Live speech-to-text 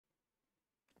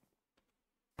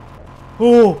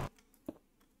Oh!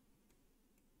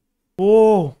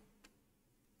 Oh!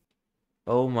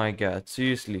 Oh my god,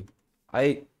 seriously.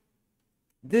 I...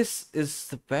 This is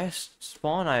the best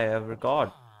spawn I ever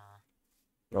got.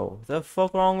 Bro, what the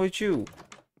fuck wrong with you?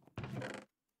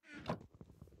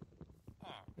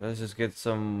 Let's just get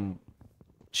some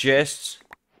chests.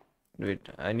 Wait,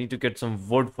 I need to get some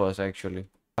wood first actually.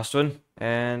 Last one.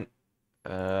 And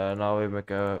now we make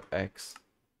a X.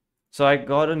 So I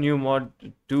got a new mod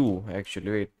too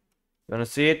actually. Wait. You wanna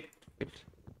see it? Wait.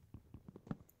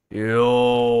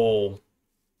 Yo!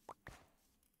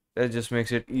 That just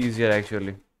makes it easier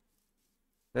actually.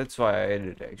 That's why I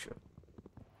added it actually.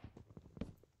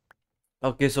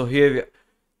 Okay, so here we are.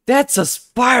 That's a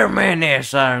Spider-Man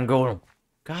ass Iron Golem.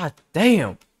 God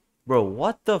damn. Bro,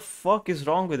 what the fuck is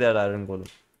wrong with that Iron Golem?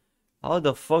 How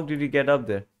the fuck did he get up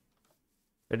there?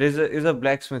 It is a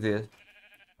blacksmith here.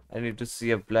 I need to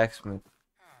see a blacksmith.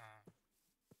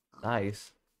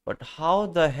 Nice. But how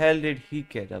the hell did he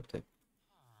get up there?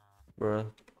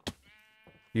 Bro.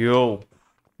 Yo.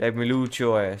 Let me loot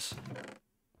your ass.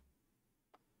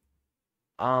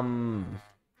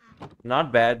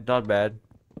 Not bad, not bad.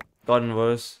 Gotten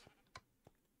worse.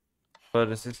 But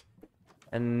this is...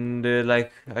 And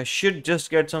like, I should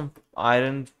just get some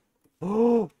iron.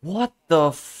 Oh, what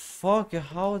the fuck?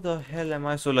 How the hell am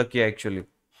I so lucky actually?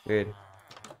 Wait.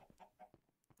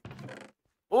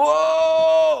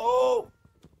 Whoa!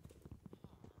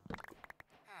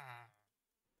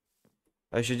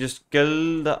 I should just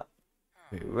kill the...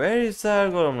 Wait, where is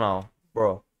that golem now?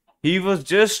 Bro. He was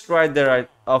just right there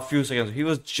a few seconds. He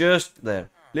was just there.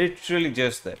 Literally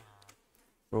just there.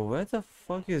 Bro, where the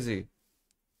fuck is he?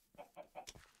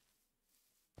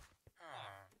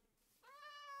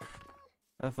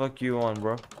 The fuck you on,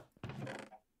 bro?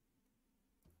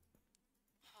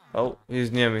 Oh,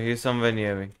 he's near me. He's somewhere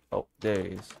near me. Oh, there he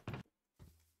is.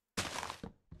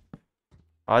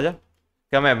 Aja?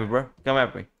 Come at me, bro. Come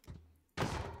at me.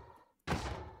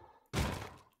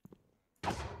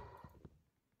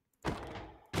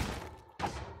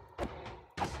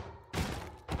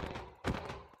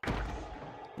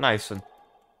 Nice one.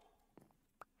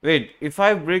 Wait, if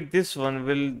I break this one,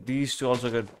 will these two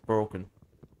also get broken?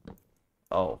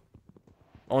 Oh.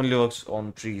 Only works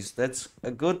on trees. That's a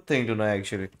good thing to know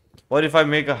actually. What if I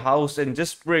make a house and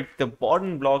just break the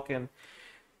bottom block and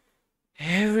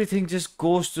everything just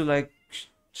goes to like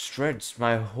shreds?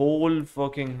 My whole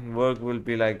fucking work will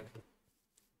be like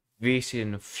wasted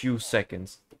in a few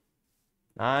seconds.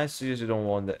 I seriously don't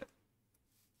want that.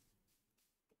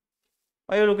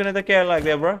 Why are you looking at the cat like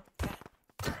that, bro?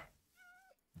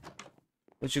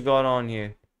 What you got on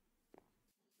here?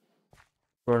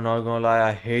 Bro, not gonna lie,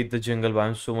 I hate the jungle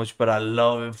biome so much, but I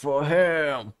love it for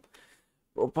him.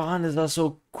 Bro, pandas are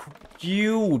so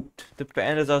cute. The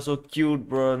pandas are so cute,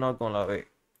 bro. Not gonna lie. Wait.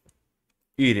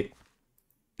 Eat it.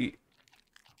 Eat.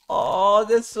 Oh,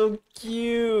 that's so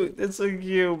cute. That's so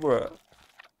cute, bro.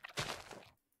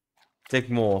 Take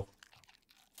more.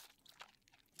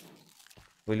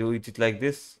 Will you eat it like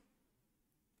this?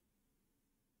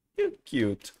 You're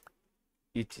cute.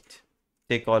 Eat it.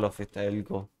 Take all of it. I'll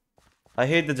go. I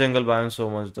hate the jungle biome so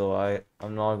much though.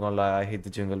 I'm not gonna lie, I hate the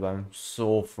jungle biome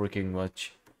so freaking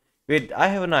much. Wait, I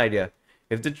have an idea.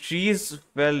 If the trees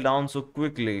fell down so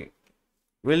quickly,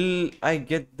 will I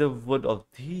get the wood of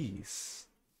these?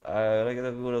 Will I get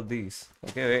the wood of these?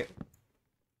 Okay, wait.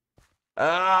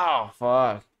 Ah,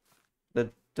 fuck.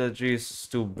 The tree is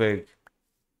too big.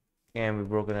 Can't be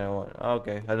broken at one.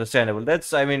 Okay, understandable.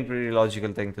 That's, I mean, pretty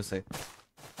logical thing to say.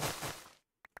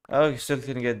 Okay, still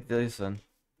can get this one.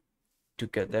 To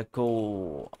get that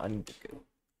coal. I need to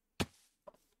get...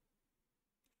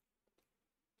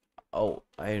 Oh,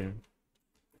 iron.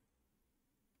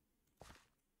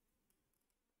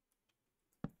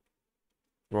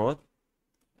 What?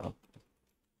 Oh.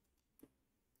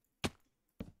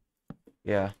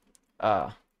 Yeah.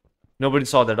 Nobody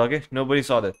saw that, okay? Nobody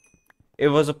saw that. It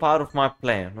was a part of my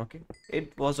plan, okay?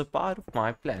 It was a part of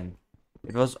my plan.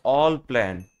 It was all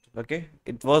planned, okay?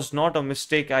 It was not a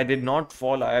mistake. I did not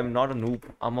fall. I am not a noob.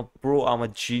 I'm a pro. I'm a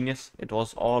genius. It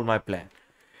was all my plan.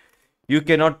 You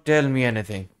cannot tell me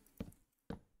anything.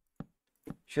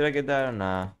 Should I get that or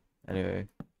nah? Anyway.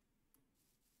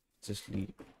 Just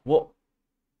leave. Whoa.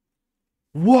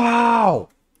 Wow!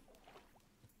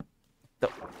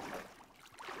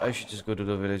 I should just go to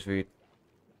the village. Wait.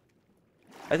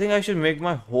 I think I should make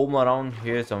my home around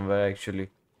here somewhere actually.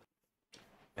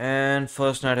 And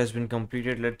first night has been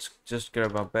completed. Let's just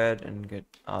grab my bed and get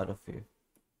out of here.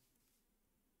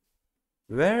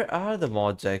 Where are the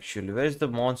mods actually? Where's the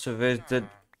monster? Where's the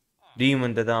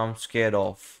demon that I'm scared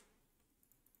of?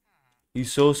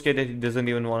 He's so scared that he doesn't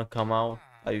even want to come out.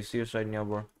 Are you serious right now,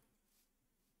 bro? I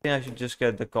think I should just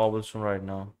get the cobblestone right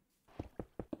now.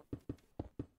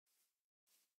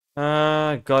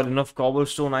 Got enough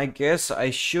cobblestone. I guess I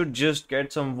should just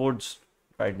get some woods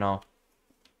right now.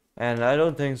 And I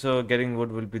don't think so getting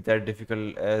wood will be that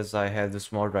difficult as I have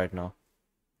this mod right now.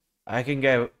 I can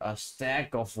get a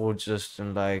stack of wood just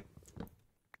in like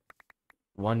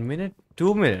 1 minute,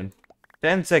 2 minutes,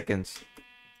 10 seconds,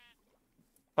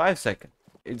 5 seconds.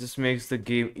 It just makes the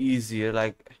game easier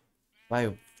like by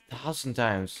 1,000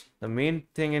 times. The main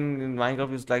thing in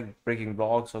Minecraft is like breaking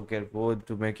blocks or get wood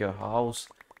to make your house,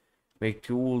 make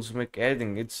tools, make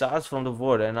everything. It starts from the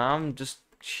wood and I'm just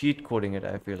cheat coding it,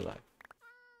 I feel like.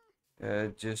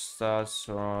 It just starts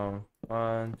from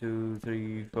 1, 2,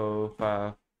 3, 4,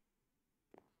 5.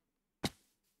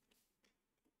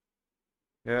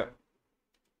 Yeah.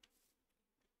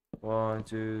 1,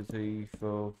 2, 3,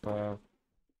 4, 5.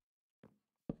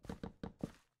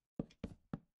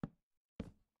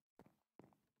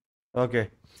 Okay.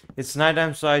 It's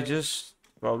nighttime, so I just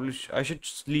probably I should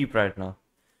sleep right now.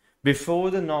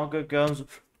 Before the knocker comes.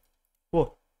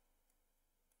 Oh,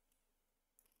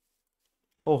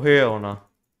 oh hell no.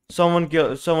 Someone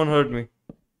hurt me.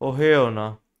 Oh hell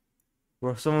no.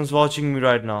 Bro, someone's watching me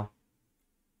right now.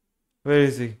 Where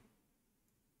is he?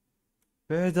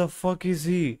 Where the fuck is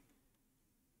he?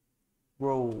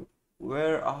 Bro,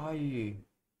 where are you?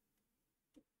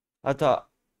 I thought,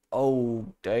 oh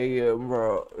damn,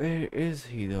 bro. Where is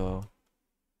he though?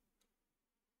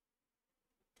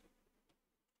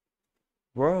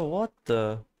 Bro, what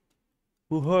the?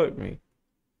 Who hurt me?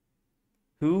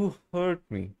 Who hurt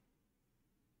me?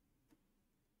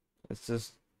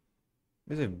 It's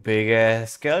a big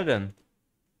ass skeleton.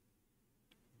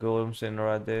 Golem sitting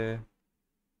right there.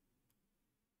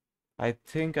 I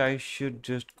think I should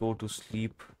just go to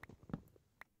sleep.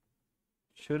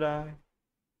 Should I?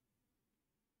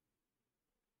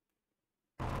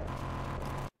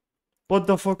 What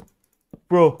the fuck?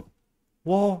 Bro.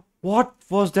 Whoa, what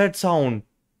was that sound?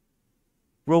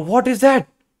 Bro, what is that?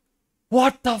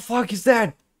 What the fuck is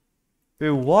that? Wait,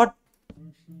 what?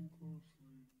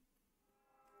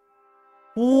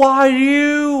 Who are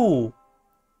you?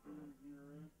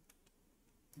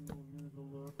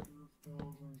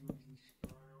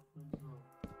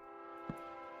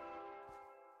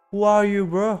 Who are you,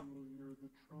 bro?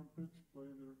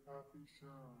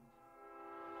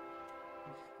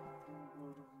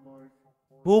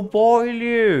 Who boiled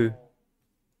you?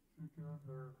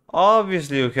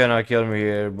 Obviously you cannot kill me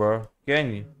here, bro.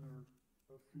 Can you?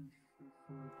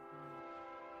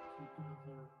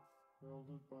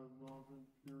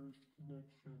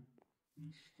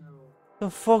 The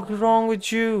fuck is wrong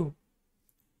with you?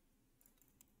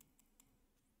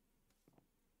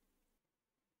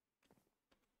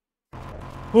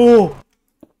 Oh!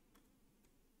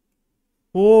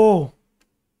 Oh!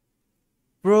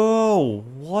 Bro,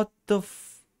 what the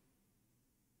f...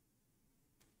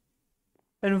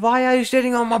 And why are you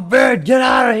sitting on my bed? Get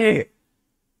out of here!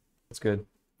 That's good.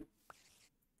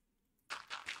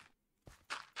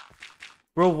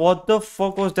 Bro, what the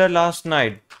fuck was that last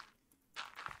night?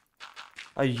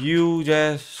 Are you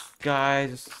just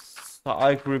guys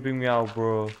start creeping me out,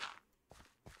 bro?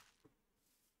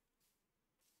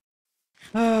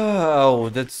 Oh,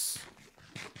 that's...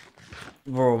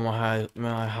 Bro,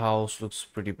 my house looks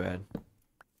pretty bad.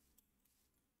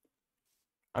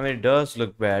 I mean, it does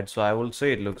look bad, so I will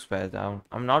say it looks bad.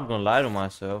 I'm not gonna lie to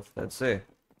myself. That's it.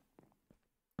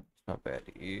 It's not bad.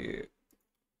 Yeah.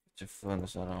 Put your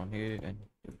furnace around here and...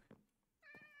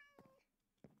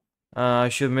 I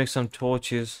should make some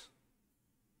torches.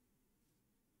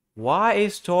 Why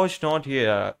is torch not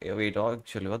here? Wait,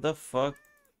 actually, what the fuck?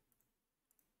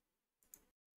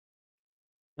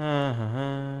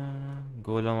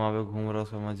 गोलम वहां पे घूम रहा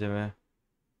उसका मजे में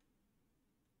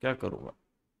क्या करूँगा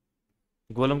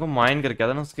गोलम को माइन करके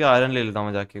आता ना उसके आयरन ले लेता हूँ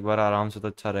मैं जाके एक बार आराम से तो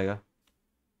अच्छा रहेगा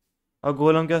और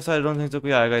गोलम क्या आई डोंट थिंक तो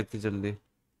कोई आएगा इतनी जल्दी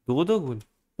दो goal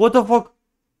what the fuck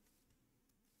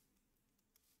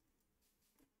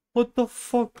what the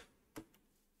fuck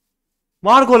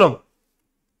मार गोलम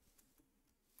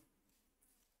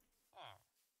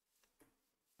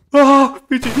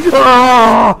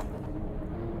पीछे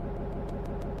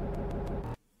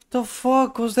The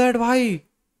fuck was that भाई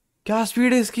क्या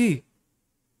स्पीड है इसकी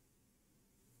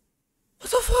What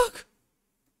the fuck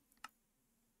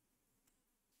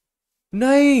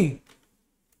नहीं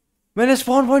मैंने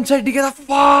स्पॉन पॉइंट सेट नहीं किया था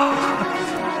fuck